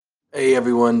Hey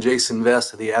everyone, Jason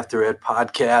Vest of the After Ed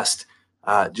podcast.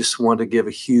 Just wanted to give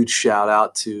a huge shout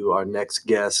out to our next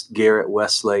guest, Garrett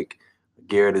Westlake.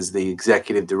 Garrett is the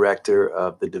executive director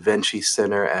of the Da Vinci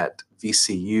Center at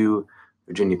VCU,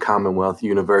 Virginia Commonwealth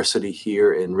University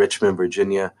here in Richmond,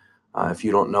 Virginia. If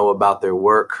you don't know about their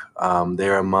work,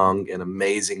 they're among an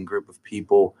amazing group of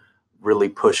people really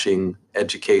pushing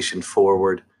education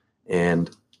forward,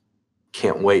 and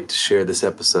can't wait to share this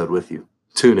episode with you.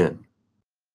 Tune in.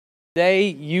 Today,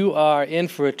 you are in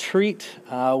for a treat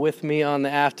with me on the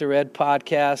After Ed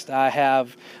podcast. I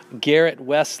have Garrett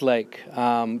Westlake.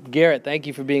 Garrett, thank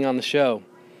you for being on the show.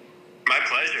 My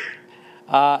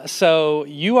pleasure. So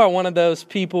you are one of those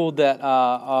people that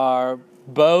are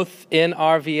both in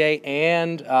RVA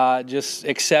and just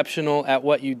exceptional at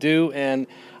what you do, and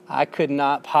I could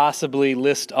not possibly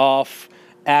list off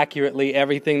accurately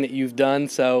everything that you've done.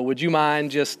 So would you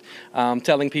mind just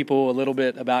telling people a little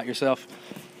bit about yourself?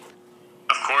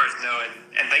 Of course, no,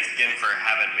 and thanks again for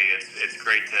having me. It's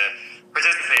great to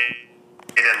participate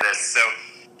in this. So,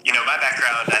 my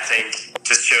background, I think,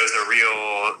 just shows a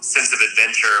real sense of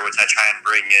adventure, which I try and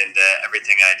bring into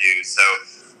everything I do. So,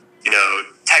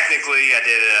 technically, I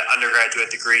did an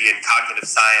undergraduate degree in cognitive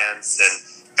science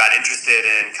and got interested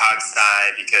in cog sci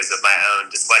because of my own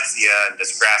dyslexia and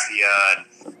dysgraphia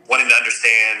and wanting to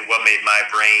understand what made my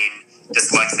brain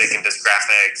dyslexic and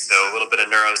dysgraphic, so a little bit of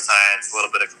neuroscience, a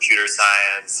little bit of computer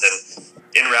science, and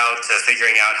en route to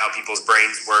figuring out how people's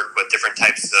brains work with different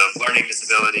types of learning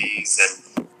disabilities.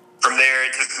 And from there,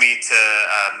 it took me to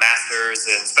a master's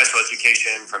in special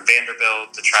education from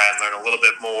Vanderbilt to try and learn a little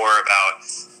bit more about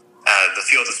the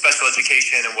field of special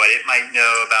education and what it might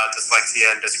know about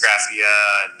dyslexia and dysgraphia,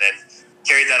 and then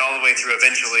carried that all the way through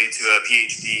eventually to a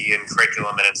PhD in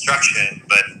curriculum and instruction.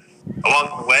 But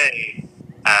along the way,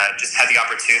 just had the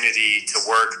opportunity to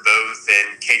work both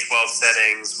in K-12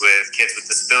 settings with kids with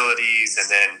disabilities and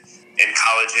then in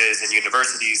colleges and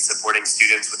universities supporting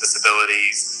students with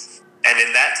disabilities. And in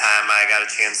that time, I got a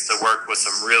chance to work with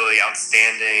some really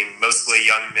outstanding, mostly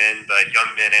young men, but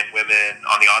young men and women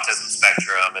on the autism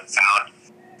spectrum, and found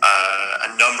a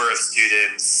number of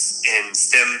students in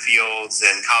STEM fields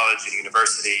in college and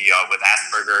university with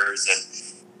Asperger's, and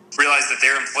realized that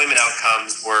their employment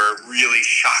outcomes were really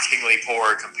shockingly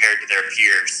poor compared to their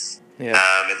peers. Yeah.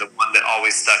 And the one that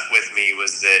always stuck with me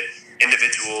was that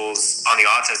individuals on the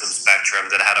autism spectrum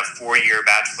that had a 4-year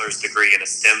bachelor's degree in a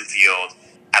STEM field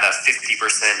had a 50%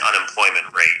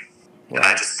 unemployment rate. Wow. And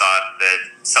I just thought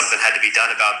that something had to be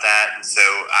done about that. And so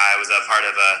I was a part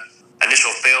of an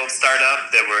initial failed startup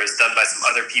that was done by some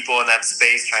other people in that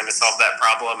space trying to solve that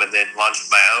problem, and then launched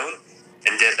my own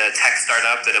and did a tech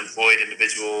startup that employed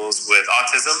individuals with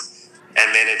autism and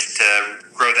managed to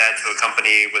grow that to a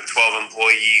company with 12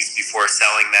 employees before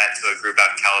selling that to a group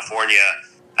out in California.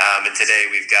 And today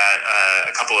we've got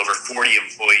a couple over 40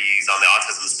 employees on the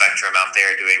autism spectrum out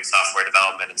there doing software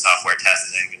development and software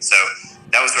testing. And so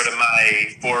that was sort of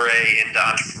my foray into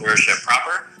entrepreneurship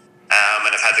proper. And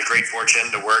I've had the great fortune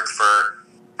to work for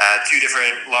 2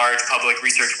 different large public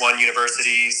Research One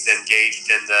universities engaged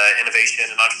in the innovation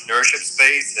and entrepreneurship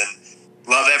space, and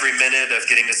love every minute of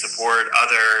getting to support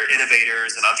other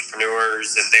innovators and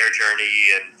entrepreneurs in their journey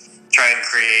and try and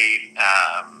create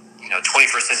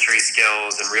 21st century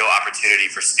skills and real opportunity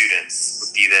for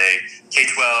students, be they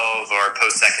K-12 or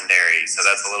post-secondary. So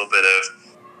that's a little bit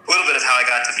of how I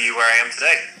got to be where I am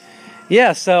today.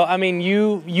 Yeah, so I mean,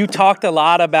 you talked a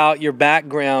lot about your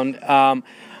background,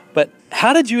 but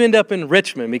how did you end up in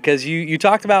Richmond? Because you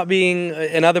talked about being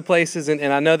in other places, and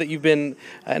I know that you've been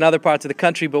in other parts of the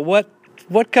country, but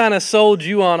what kind of sold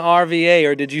you on RVA,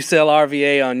 or did you sell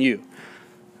RVA on you?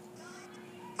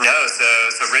 No, so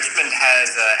Richmond has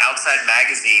Outside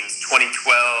Magazine's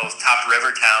 2012 Top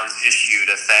River Towns issue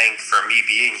to thank for me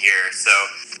being here. So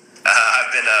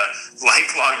I've been a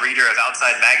lifelong reader of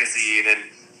Outside Magazine, and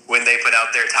when they put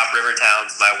out their Top River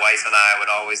Towns, my wife and I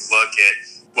would always look at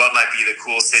what might be the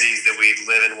cool cities that we'd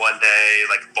live in one day,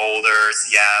 like Boulder,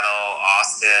 Seattle,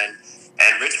 Austin.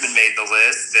 And Richmond made the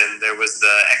list, and there was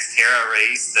the Xterra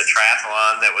race, the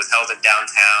triathlon that was held in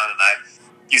downtown, and I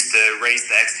used to race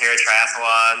the Xterra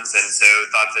triathlons, and so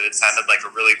thought that it sounded like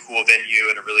a really cool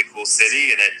venue and a really cool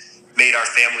city, and it made our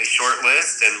family short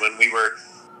list. And when we were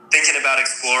thinking about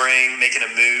exploring, making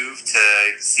a move to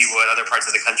see what other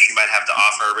parts of the country might have to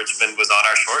offer, Richmond was on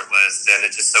our short list. And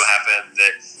it just so happened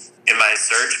that in my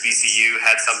search, VCU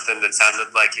had something that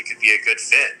sounded like it could be a good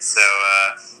fit. So,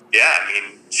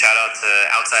 shout out to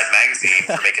Outside Magazine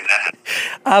for making that happen.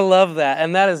 I love that,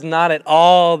 and that is not at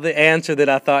all the answer that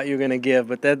I thought you were going to give,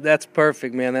 but that's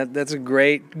perfect, man. That's a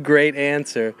great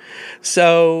answer.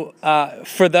 So,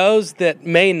 for those that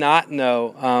may not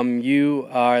know, you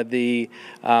are the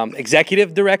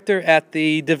executive director at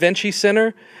the Da Vinci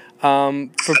Center.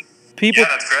 For people, Yeah,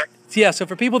 that's correct. Yeah. So,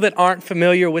 for people that aren't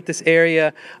familiar with this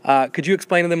area, could you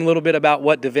explain to them a little bit about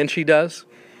what Da Vinci does?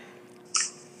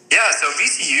 Yeah, so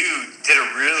VCU did a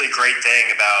really great thing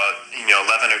about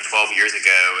 11 or 12 years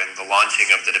ago in the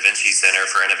launching of the Da Vinci Center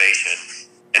for Innovation.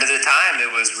 And at the time, it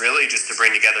was really just to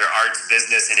bring together arts,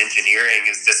 business, and engineering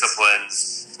as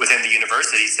disciplines within the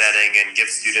university setting and give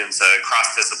students a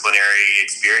cross-disciplinary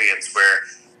experience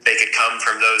where they could come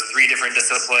from those three different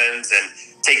disciplines and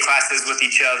take classes with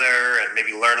each other and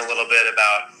maybe learn a little bit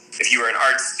about, if you were an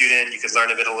arts student, you could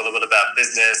learn a little bit about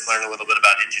business, learn a little bit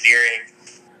about engineering.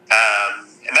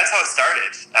 And that's how it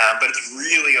started. But it's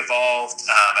really evolved,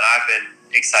 and I've been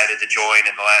excited to join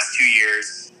in the last 2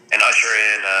 years and usher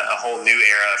in a whole new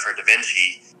era for Da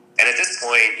Vinci. And at this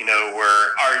point, we're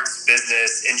arts,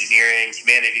 business, engineering,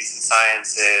 humanities and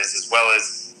sciences, as well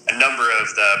as a number of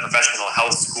the professional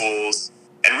health schools.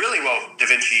 And really what Da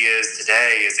Vinci is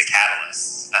today is a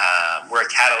catalyst. We're a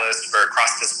catalyst for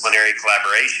cross-disciplinary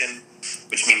collaboration,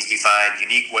 which means we find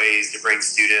unique ways to bring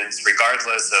students,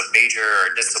 regardless of major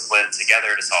or discipline,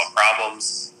 together to solve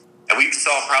problems. And we've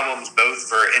solved problems both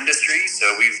for industry,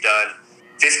 so we've done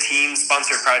 15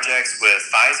 sponsored projects with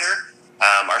Pfizer.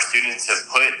 Our students have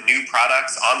put new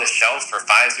products on the shelf for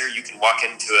Pfizer. You can walk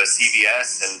into a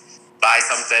CVS and buy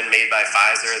something made by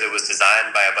Pfizer that was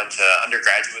designed by a bunch of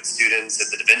undergraduate students at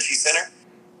the Da Vinci Center.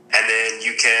 And then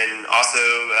you can also,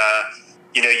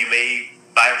 you may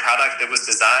buy a product that was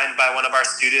designed by one of our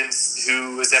students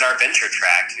who was in our venture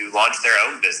track, who launched their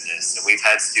own business. And we've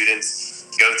had students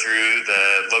go through the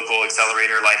local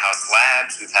accelerator Lighthouse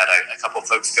Labs. We've had a couple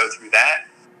folks go through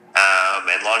that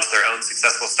and launch their own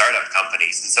successful startup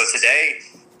companies. And so today,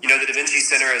 the Da Vinci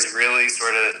Center is really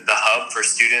sort of the hub for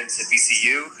students at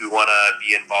VCU who want to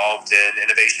be involved in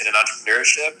innovation and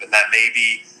entrepreneurship. And that may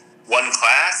be one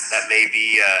class, that may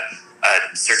be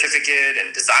a certificate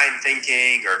in design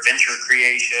thinking or venture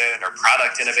creation or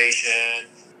product innovation.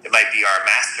 It might be our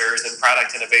master's in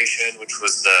product innovation, which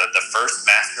was the first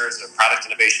master's of product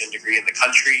innovation degree in the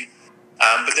country.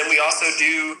 But then we also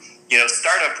do,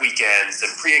 startup weekends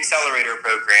and pre-accelerator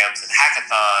programs and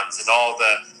hackathons and all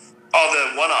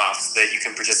the one-offs that you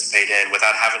can participate in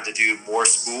without having to do more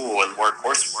school and more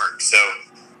coursework. So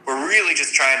we're really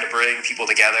just trying to bring people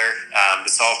together to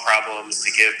solve problems,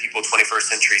 to give people 21st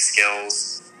century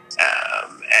skills,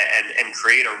 and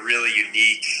create a really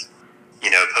unique,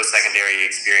 post-secondary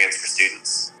experience for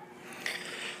students.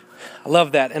 I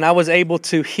love that. And I was able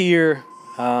to hear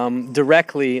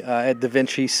directly at Da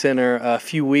Vinci Center a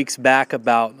few weeks back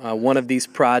about one of these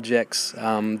projects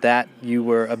that you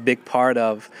were a big part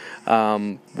of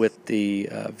with the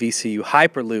VCU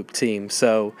Hyperloop team.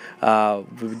 So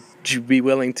would you be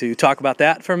willing to talk about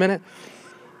that for a minute?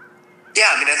 Yeah,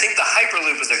 I think the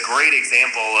Hyperloop is a great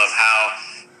example of how,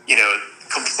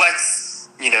 complex,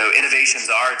 innovations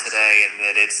are today, and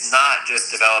that it's not just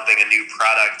developing a new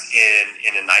product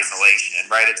in an isolation,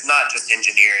 right? It's not just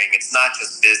engineering. It's not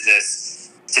just business.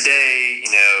 Today,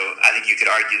 I think you could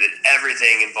argue that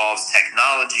everything involves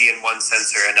technology in one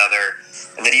sense or another,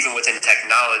 and that even within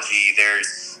technology,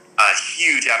 there's a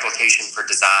huge application for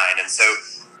design. And so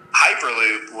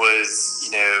Hyperloop was,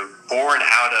 born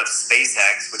out of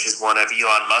SpaceX, which is one of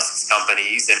Elon Musk's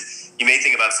companies. And you may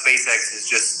think about SpaceX as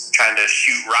just trying to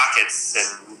shoot rockets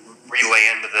and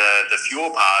re-land the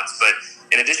fuel pods. But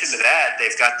in addition to that,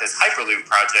 they've got this Hyperloop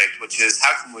project, which is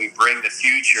how can we bring the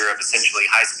future of essentially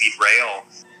high-speed rail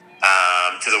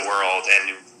to the world.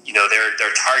 And,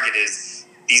 their target is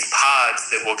these pods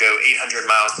that will go 800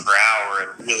 miles per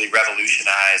hour and really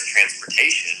revolutionize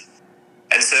transportation.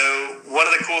 And so one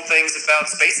of the cool things about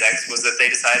SpaceX was that they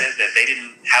decided that they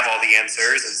didn't have all the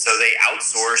answers, and so they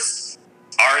outsourced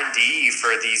R&D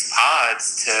for these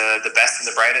pods to the best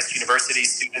and the brightest university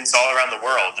students all around the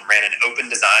world, and ran an open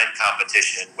design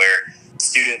competition where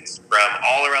students from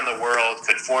all around the world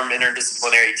could form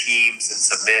interdisciplinary teams and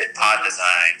submit pod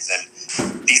designs.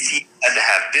 And these teams had to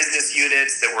have business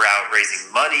units that were out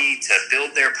raising money to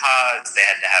build their pods. They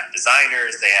had to have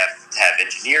designers. They had to have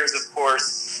engineers, of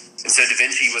course. And so Da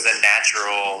Vinci was a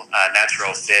natural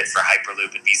fit for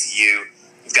Hyperloop at VCU.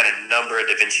 We've got a number of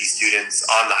Da Vinci students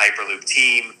on the Hyperloop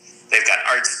team. They've got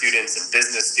art students and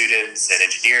business students and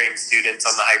engineering students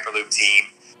on the Hyperloop team.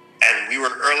 And we were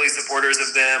early supporters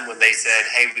of them when they said,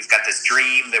 hey, we've got this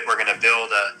dream that we're going to build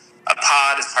a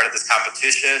pod as part of this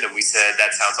competition. And we said,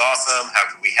 that sounds awesome. How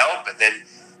can we help? And then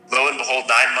lo and behold,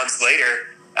 9 months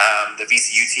later, the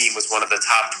VCU team was one of the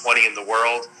top 20 in the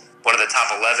world, one of the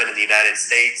top 11 in the United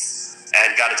States,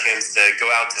 and got a chance to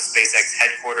go out to SpaceX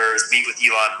headquarters, meet with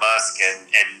Elon Musk, and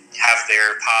have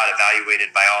their pod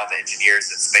evaluated by all the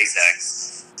engineers at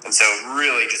SpaceX. And so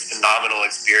really just phenomenal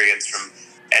experience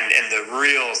and the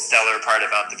real stellar part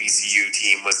about the VCU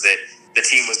team was that the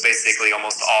team was basically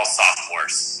almost all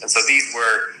sophomores. And so these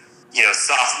were,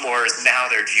 sophomores, now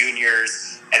they're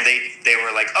juniors. And they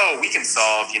were like, oh, we can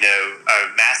solve,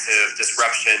 a massive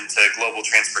disruption to global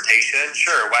transportation.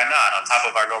 Sure, why not? On top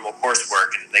of our normal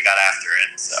coursework, and they got after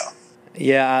it. So.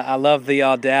 Yeah, I love the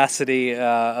audacity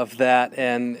of that,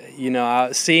 and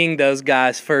seeing those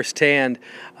guys firsthand.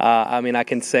 I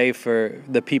can say for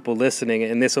the people listening,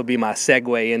 and this will be my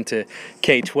segue into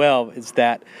K-12, is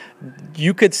that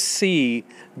you could see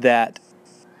that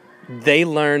they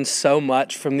learn so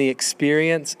much from the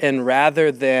experience, and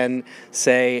rather than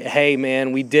say, hey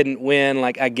man, we didn't win,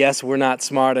 like I guess we're not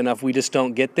smart enough, we just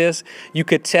don't get this, you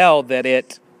could tell that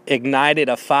it ignited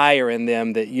a fire in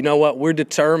them that, you know what, we're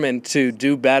determined to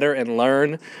do better and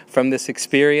learn from this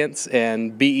experience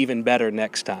and be even better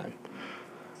next time.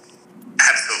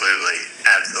 Absolutely.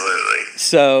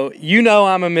 So,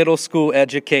 I'm a middle school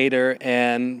educator,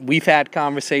 and we've had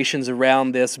conversations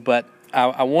around this, but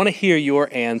I want to hear your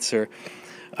answer.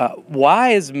 Why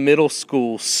is middle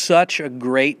school such a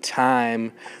great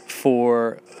time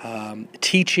for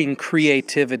teaching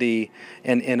creativity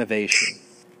and innovation?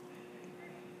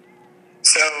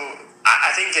 So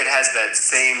I think it has that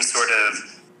same sort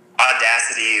of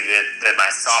audacity that my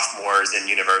sophomores in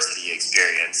university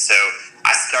experienced. So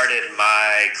I started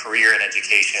my career in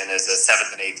education as a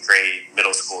 7th and 8th grade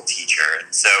middle school teacher.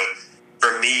 And so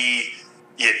for me,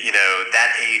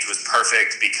 that age was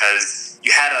perfect because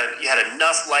you had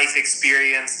enough life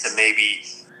experience to maybe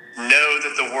know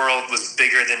that the world was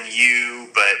bigger than you,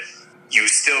 but you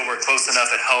still were close enough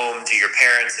at home to your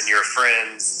parents and your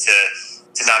friends to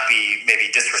not be maybe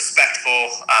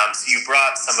disrespectful. So you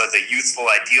brought some of the youthful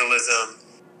idealism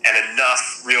and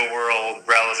enough real world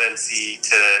relevancy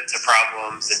to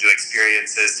problems and to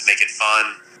experiences to make it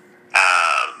fun.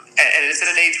 And it's at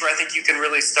an age where I think you can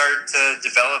really start to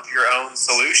develop your own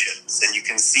solutions, and you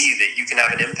can see that you can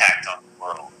have an impact on the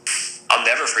world. I'll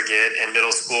never forget in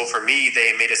middle school, for me,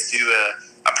 they made us do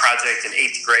a project in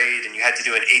 8th grade, and you had to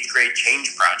do an 8th grade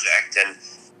change project. And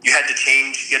you had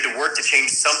to work to change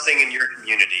something in your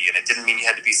community, and it didn't mean you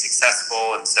had to be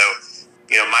successful. And so,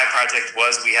 my project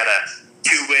was we had a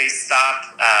two-way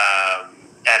stop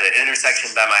at an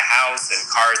intersection by my house, and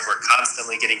cars were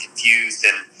constantly getting confused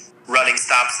and running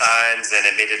stop signs, and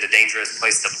it made it a dangerous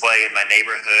place to play in my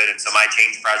neighborhood. And so my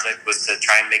change project was to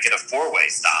try and make it a 4-way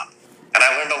stop. And I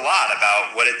learned a lot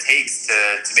about what it takes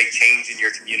to make change in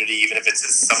your community, even if it's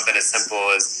something as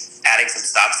simple as adding some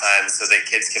stop signs so that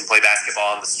kids can play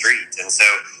basketball on the street. And so,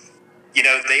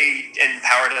 they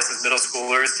empowered us as middle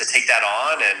schoolers to take that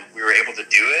on, and we were able to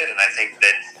do it. And I think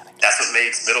that's what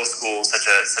makes middle school such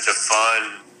a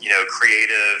fun,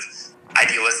 creative,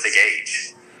 idealistic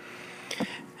age.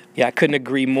 Yeah, I couldn't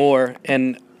agree more.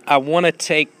 And I want to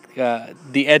take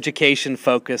the education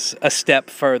focus a step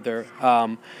further.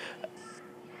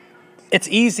 It's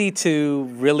easy to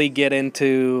really get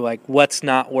into like what's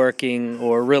not working,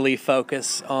 or really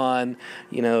focus on,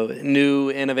 new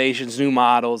innovations, new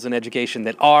models in education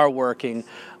that are working.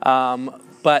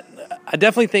 But I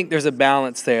definitely think there's a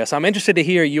balance there. So I'm interested to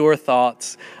hear your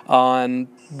thoughts on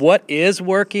what is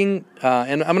working,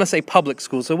 and I'm going to say public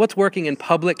schools. So what's working in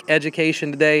public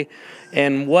education today,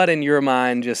 and what in your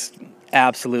mind just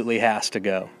absolutely has to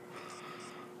go?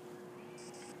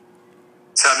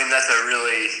 So, that's a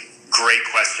really great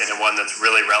question, and one that's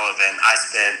really relevant. I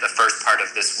spent the first part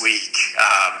of this week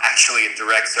actually in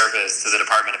direct service to the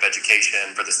Department of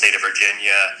Education for the state of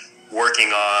Virginia,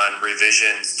 working on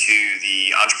revisions to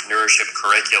the entrepreneurship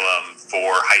curriculum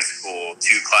for high school,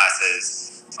 2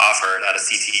 classes offered at a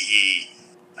CTE.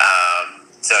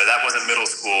 So that wasn't middle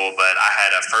school, but I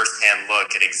had a firsthand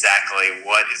look at exactly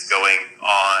what is going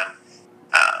on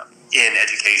in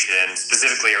education,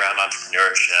 specifically around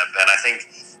entrepreneurship. And I think,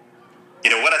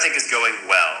 what I think is going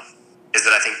well is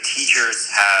that I think teachers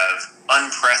have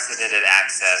unprecedented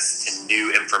access to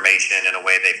new information in a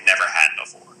way they've never had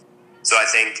before. So I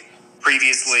think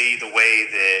previously the way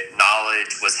that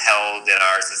knowledge was held in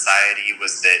our society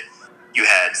was that you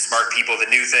had smart people that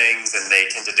knew things, and they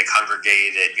tended to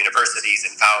congregate at universities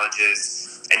and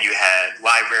colleges, and you had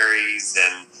libraries,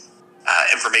 and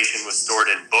information was stored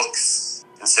in books.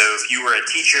 And so if you were a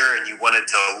teacher and you wanted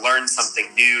to learn something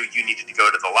new, you needed to go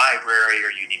to the library or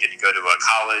you needed to go to a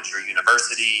college or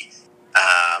university.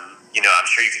 I'm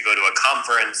sure you could go to a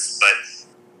conference, but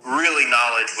really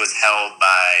knowledge was held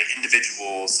by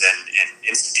individuals and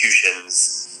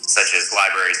institutions such as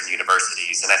libraries and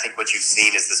universities. And I think what you've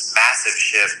seen is this massive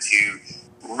shift to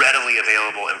readily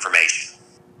available information.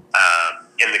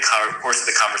 In the course of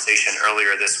the conversation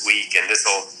earlier this week, and this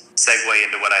will segue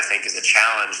into what I think is a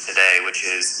challenge today, which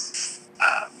is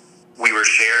we were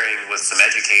sharing with some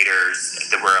educators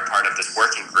that were a part of this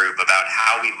working group about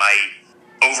how we might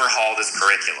overhaul this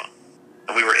curriculum.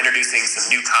 And we were introducing some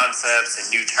new concepts and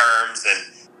new terms,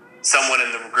 and someone in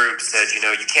the group said, you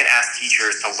can't ask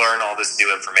teachers to learn all this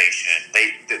new information. They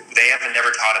haven't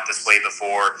never taught it this way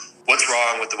before. What's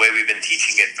wrong with the way we've been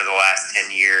teaching it for the last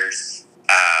 10 years?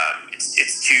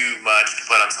 It's too much to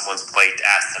put on someone's plate to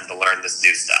ask them to learn this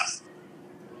new stuff.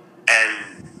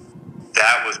 And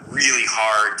that was really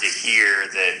hard to hear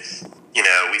that,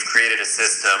 we've created a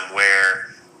system where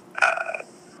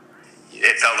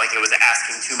it felt like it was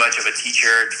asking too much of a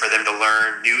teacher for them to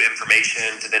learn new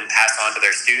information to then pass on to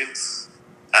their students.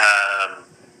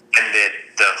 And that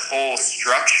the whole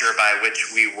structure by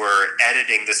which we were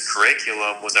editing this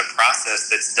curriculum was a process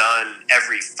that's done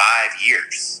every 5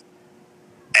 years.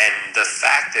 And the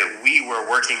fact that we were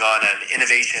working on an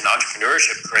innovation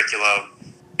entrepreneurship curriculum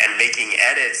and making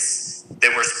edits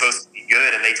that were supposed to be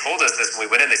good, and they told us this when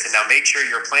we went in, they said, now make sure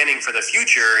you're planning for the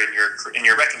future in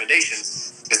your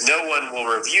recommendations, because no one will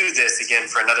review this again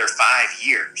for another 5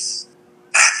 years.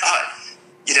 I thought,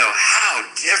 how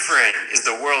different is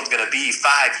the world going to be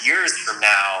 5 years from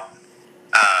now?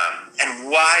 And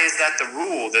why is that the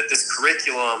rule, that this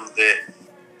curriculum that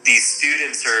these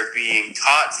students are being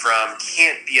taught from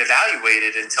can't be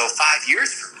evaluated until 5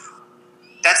 years from now?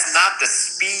 That's not the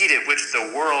speed at which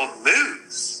the world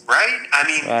moves, right?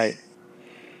 Right.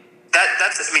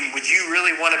 Would you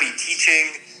really want to be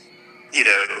teaching,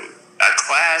 a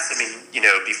class?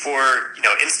 Before,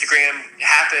 Instagram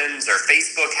happens or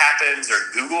Facebook happens or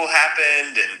Google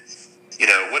happened, and,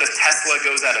 what if Tesla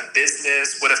goes out of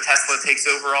business? What if Tesla takes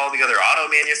over all the other auto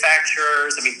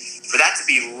manufacturers? For that to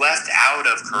be left out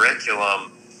of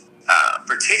curriculum,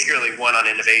 particularly one on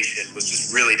innovation, was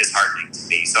just really disheartening to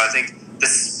me. So I think the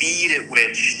speed at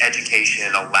which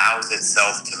education allows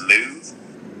itself to move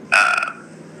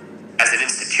as an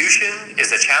institution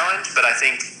is a challenge, but I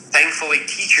think thankfully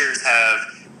teachers have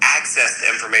access to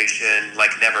information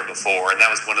like never before. And that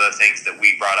was one of the things that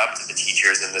we brought up to the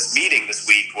teachers in this meeting this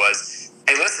week was,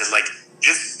 hey, listen,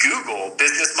 just Google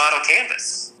business model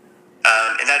canvas.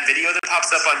 And that video that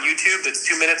pops up on YouTube that's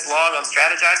 2 minutes long on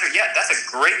Strategizer, yeah, that's a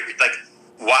great,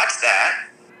 watch that.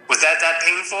 Was that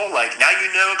painful? Now you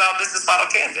know about business model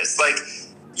canvas.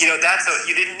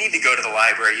 You didn't need to go to the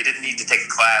library. You didn't need to take a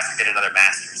class or get another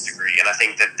master's degree. And I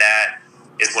think that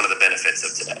is one of the benefits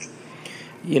of today.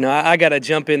 I got to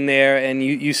jump in there, and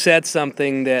you said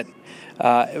something that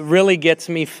really gets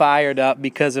me fired up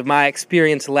because of my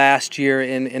experience last year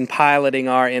in piloting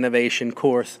our innovation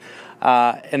course.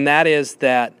 And that is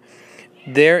that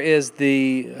there is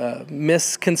the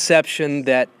misconception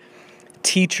that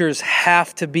teachers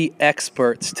have to be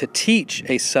experts to teach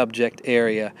a subject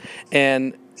area.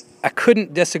 And I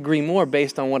couldn't disagree more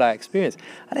based on what I experienced.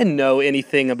 I didn't know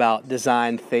anything about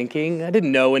design thinking. I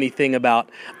didn't know anything about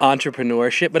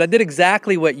entrepreneurship, but I did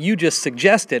exactly what you just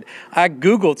suggested. I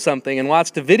Googled something and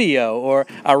watched a video, or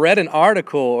I read an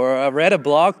article, or I read a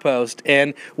blog post,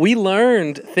 and we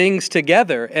learned things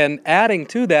together. And adding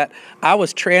to that, I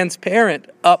was transparent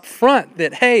up front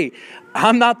that, hey,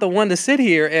 I'm not the one to sit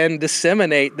here and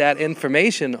disseminate that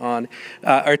information on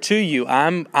or to you.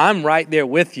 I'm right there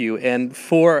with you. And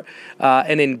for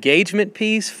an engagement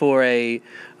piece, for a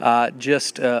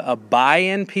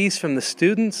buy-in piece from the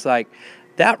students,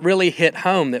 that really hit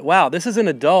home. That wow, this is an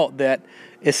adult that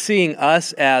is seeing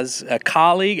us as a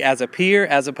colleague, as a peer,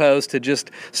 as opposed to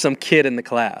just some kid in the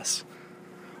class.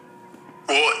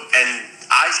 Well, and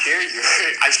I share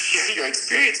your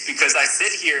experience because I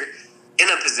sit here in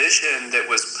a position that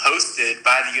was posted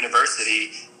by the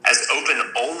university as open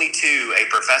only to a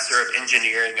professor of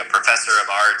engineering, a professor of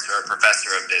arts, or a professor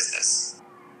of business.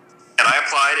 And I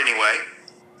applied anyway,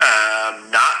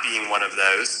 not being one of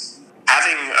those,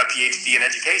 having a PhD in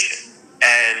education.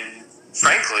 And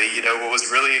frankly, what was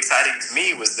really exciting to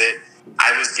me was that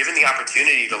I was given the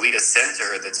opportunity to lead a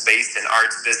center that's based in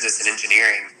arts, business, and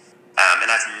engineering.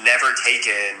 And I've never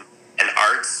taken an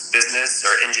arts, business,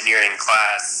 or engineering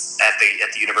class at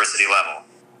the university level.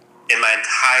 In my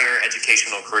entire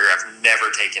educational career, I've never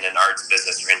taken an arts,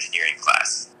 business, or engineering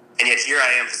class. And yet here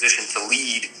I am positioned to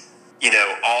lead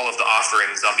all of the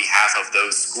offerings on behalf of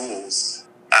those schools.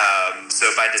 So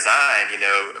by design,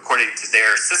 according to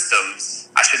their systems,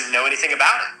 I shouldn't know anything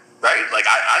about it, right? Like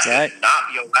I should not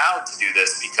be allowed to do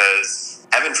this because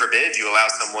heaven forbid you allow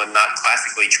someone not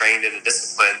classically trained in a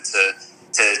discipline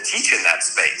to teach in that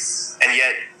space. And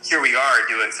yet here we are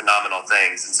doing phenomenal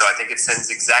things. And so I think it sends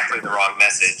exactly the wrong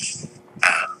message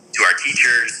to our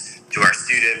teachers, to our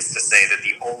students, to say that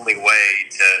the only way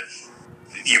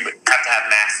you have to have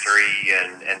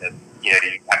mastery and you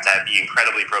have to be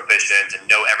incredibly proficient and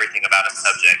know everything about a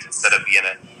subject instead of being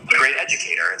a great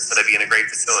educator, instead of being a great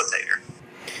facilitator.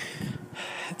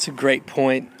 That's a great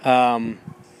point.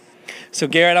 So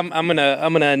Garrett, I'm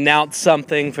gonna announce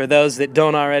something for those that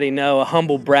don't already know, a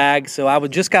humble brag. So I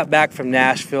just got back from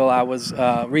Nashville. I was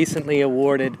recently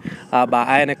awarded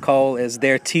by Ina Cole as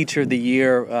their Teacher of the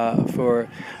Year for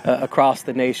across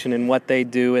the nation and what they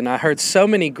do. And I heard so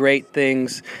many great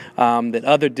things that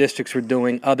other districts were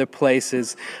doing, other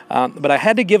places. But I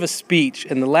had to give a speech,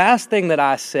 and the last thing that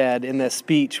I said in that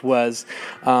speech was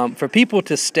for people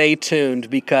to stay tuned,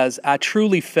 because I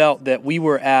truly felt that we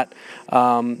were at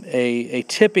a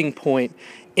tipping point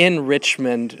in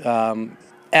Richmond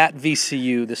at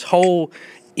VCU, this whole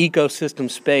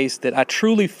ecosystem space that I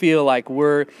truly feel like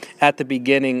we're at the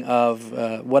beginning of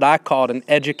what I called an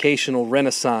educational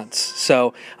renaissance.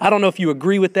 So I don't know if you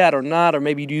agree with that or not, or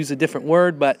maybe you'd use a different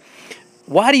word, but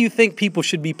why do you think people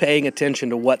should be paying attention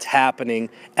to what's happening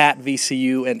at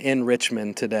VCU and in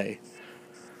Richmond today?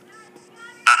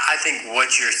 I think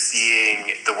what you're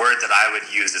seeing, the word that I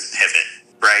would use is pivot.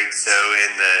 Right. So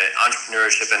in the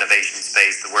entrepreneurship innovation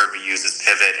space, the word we use is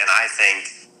pivot. And I think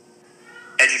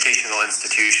educational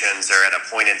institutions are at a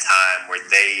point in time where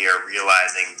they are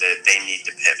realizing that they need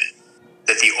to pivot,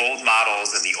 that the old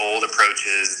models and the old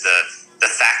approaches, the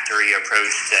factory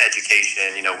approach to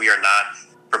education, we are not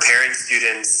preparing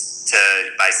students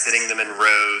by sitting them in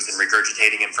rows and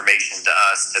regurgitating information to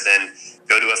us to then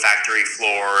go to a factory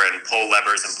floor and pull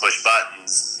levers and push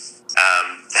buttons.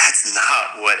 That's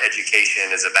not what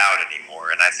education is about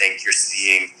anymore. And I think you're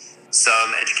seeing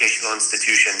some educational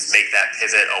institutions make that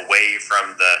pivot away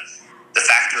from the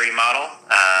factory model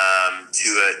to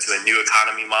a new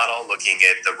economy model, looking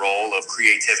at the role of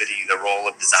creativity, the role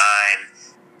of design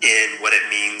in what it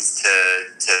means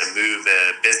to move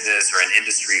a business or an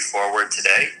industry forward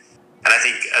today. And I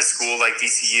think a school like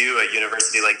VCU, a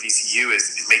university like VCU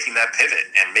is making that pivot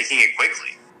and making it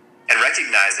quickly, and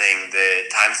recognizing that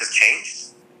times have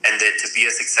changed and that to be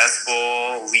a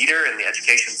successful leader in the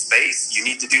education space, you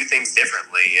need to do things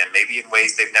differently and maybe in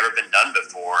ways they've never been done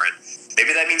before. And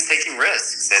maybe that means taking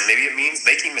risks, and maybe it means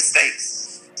making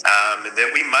mistakes, that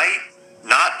we might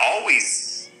not always,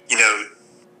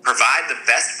 provide the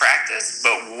best practice,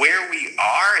 but where we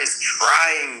are is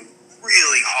trying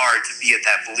really hard to be at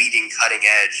that bleeding cutting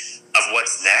edge of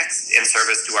what's next in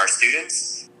service to our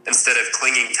students, instead of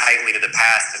clinging tightly to the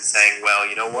past and saying, well,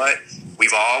 you know what,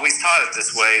 we've always taught it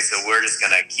this way, so we're just going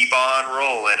to keep on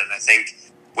rolling. And I think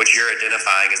what you're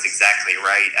identifying is exactly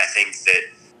right. I think that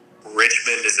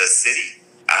Richmond as a city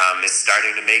is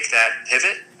starting to make that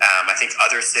pivot. I think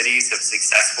other cities have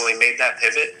successfully made that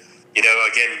pivot.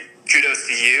 Again, kudos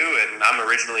to you. And I'm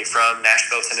originally from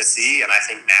Nashville, Tennessee, and I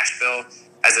think Nashville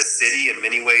as a city in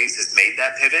many ways has made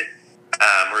that pivot.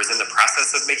 Or is in the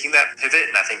process of making that pivot,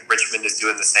 and I think Richmond is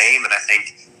doing the same. And I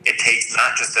think it takes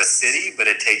not just a city, but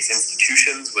it takes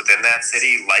institutions within that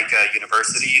city, like a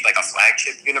university, like a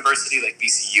flagship university, like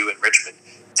VCU in Richmond,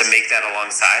 to make that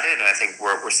alongside it. And I think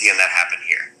we're seeing that happen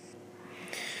here.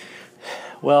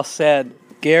 Well said.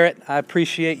 Garrett, I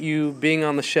appreciate you being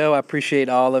on the show. I appreciate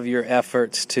all of your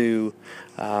efforts to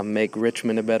make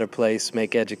Richmond a better place,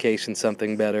 make education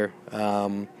something better.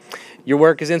 Your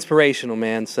work is inspirational,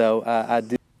 man, so I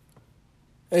do.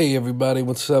 Hey, everybody,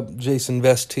 what's up? Jason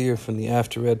Vest here from the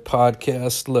After Ed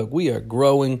podcast. Look, we are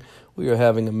growing. We are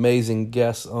having amazing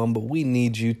guests on, but we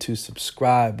need you to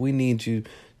subscribe. We need you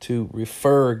to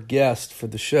refer guests for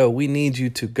the show. We need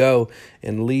you to go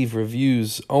and leave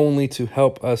reviews only to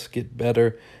help us get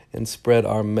better and spread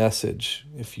our message.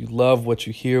 If you love what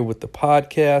you hear with the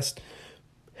podcast,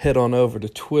 head on over to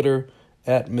Twitter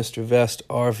at Mr. Vest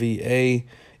RVA.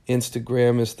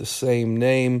 Instagram is the same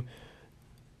name.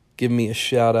 Give me a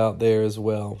shout out there as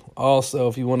well. Also,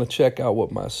 if you want to check out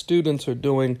what my students are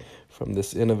doing from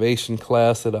this innovation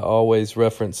class that I always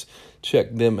reference,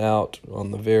 check them out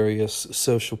on the various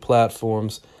social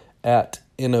platforms at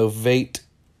Innovate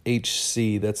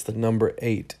HC. That's the number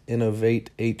 8, Innovate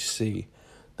HC.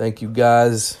 Thank you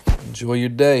guys. Enjoy your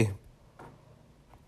day.